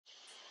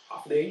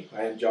Today,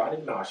 I am John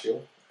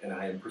Ignacio, and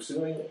I am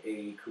pursuing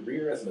a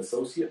career as an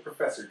associate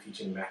professor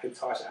teaching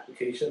Macintosh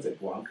applications at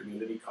Guam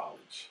Community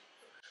College.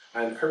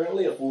 I am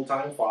currently a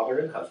full-time father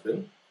and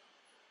husband.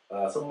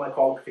 Some of my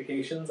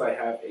qualifications: I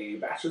have a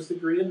bachelor's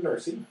degree in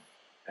nursing,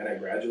 and I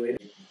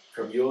graduated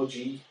from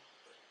UOG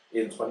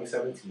in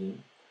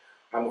 2017.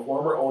 I'm a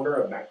former owner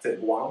of Vitae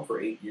Guam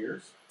for 8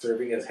 years,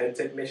 serving as head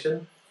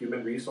technician,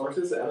 human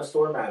resources, and a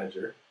store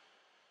manager.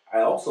 I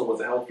also was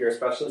a healthcare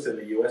specialist in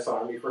the U.S.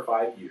 Army for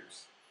 5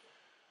 years.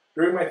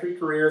 During my 3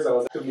 careers, I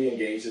was actively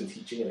engaged in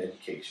teaching and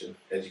education,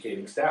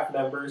 educating staff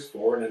members,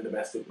 foreign and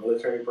domestic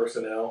military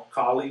personnel,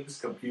 colleagues,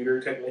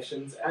 computer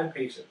technicians, and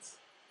patients.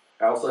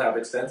 I also have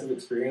extensive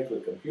experience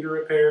with computer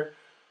repair,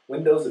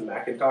 Windows and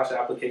Macintosh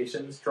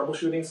applications,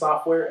 troubleshooting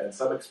software, and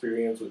some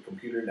experience with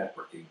computer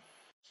networking.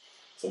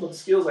 Some of the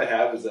skills I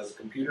have is as a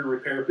computer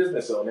repair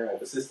business owner,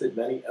 I've assisted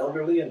many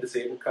elderly and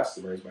disabled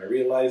customers by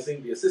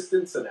realizing the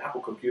assistance an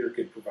Apple computer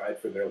could provide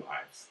for their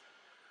lives.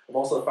 I've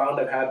also found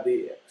I've had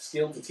the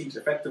skill to teach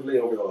effectively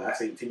over the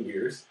last 18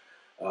 years.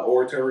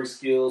 Oratory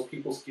skills,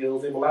 people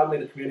skills, they've allowed me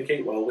to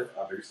communicate well with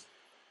others,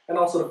 and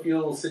also to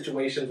feel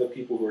situations of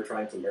people who are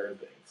trying to learn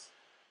things.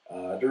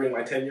 During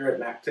my tenure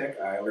at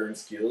MacTech, I learned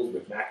skills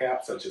with Mac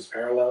apps such as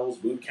Parallels,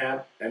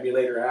 Bootcamp,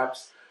 emulator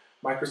apps,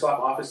 Microsoft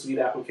Office Suite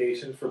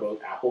applications for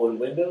both Apple and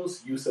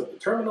Windows, use of the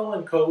terminal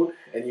and code,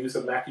 and use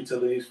of Mac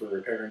utilities for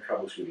repair and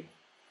troubleshooting.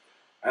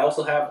 I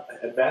also have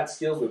advanced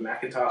skills with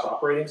Macintosh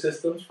operating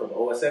systems, from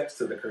OS X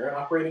to the current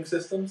operating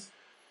systems,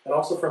 and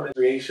also from the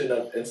creation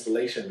of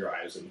installation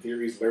drives and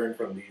theories learned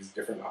from these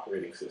different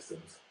operating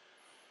systems.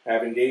 I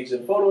have engaged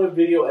in photo and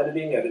video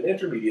editing at an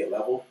intermediate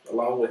level,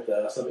 along with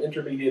some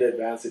intermediate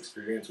advanced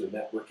experience with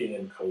networking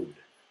and code.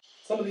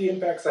 Some of the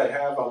impacts I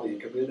have on the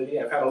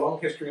community: I've had a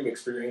long history of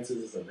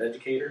experiences as an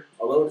educator.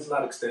 Although it's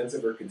not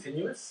extensive or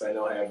continuous, I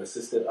know I have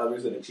assisted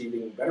others in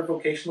achieving better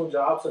vocational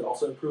jobs and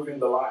also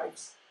improving their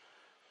lives.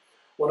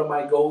 One of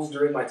my goals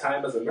during my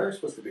time as a nurse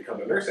was to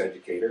become a nurse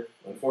educator.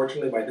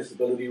 Unfortunately, my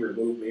disability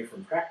removed me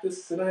from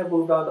practice, and I have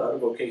moved on to other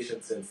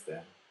vocations since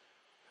then.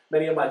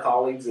 Many of my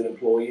colleagues and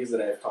employees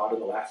that I have taught in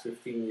the last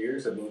 15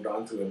 years have moved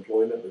on to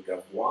employment with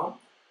Guam.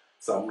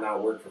 Some now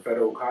work for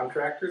federal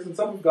contractors, and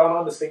some have gone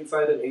on to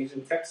stateside and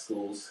Asian tech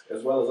schools,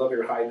 as well as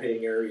other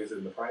high-paying areas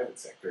in the private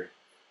sector.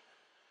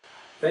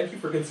 Thank you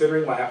for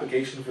considering my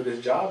application for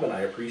this job, and I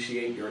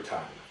appreciate your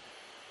time.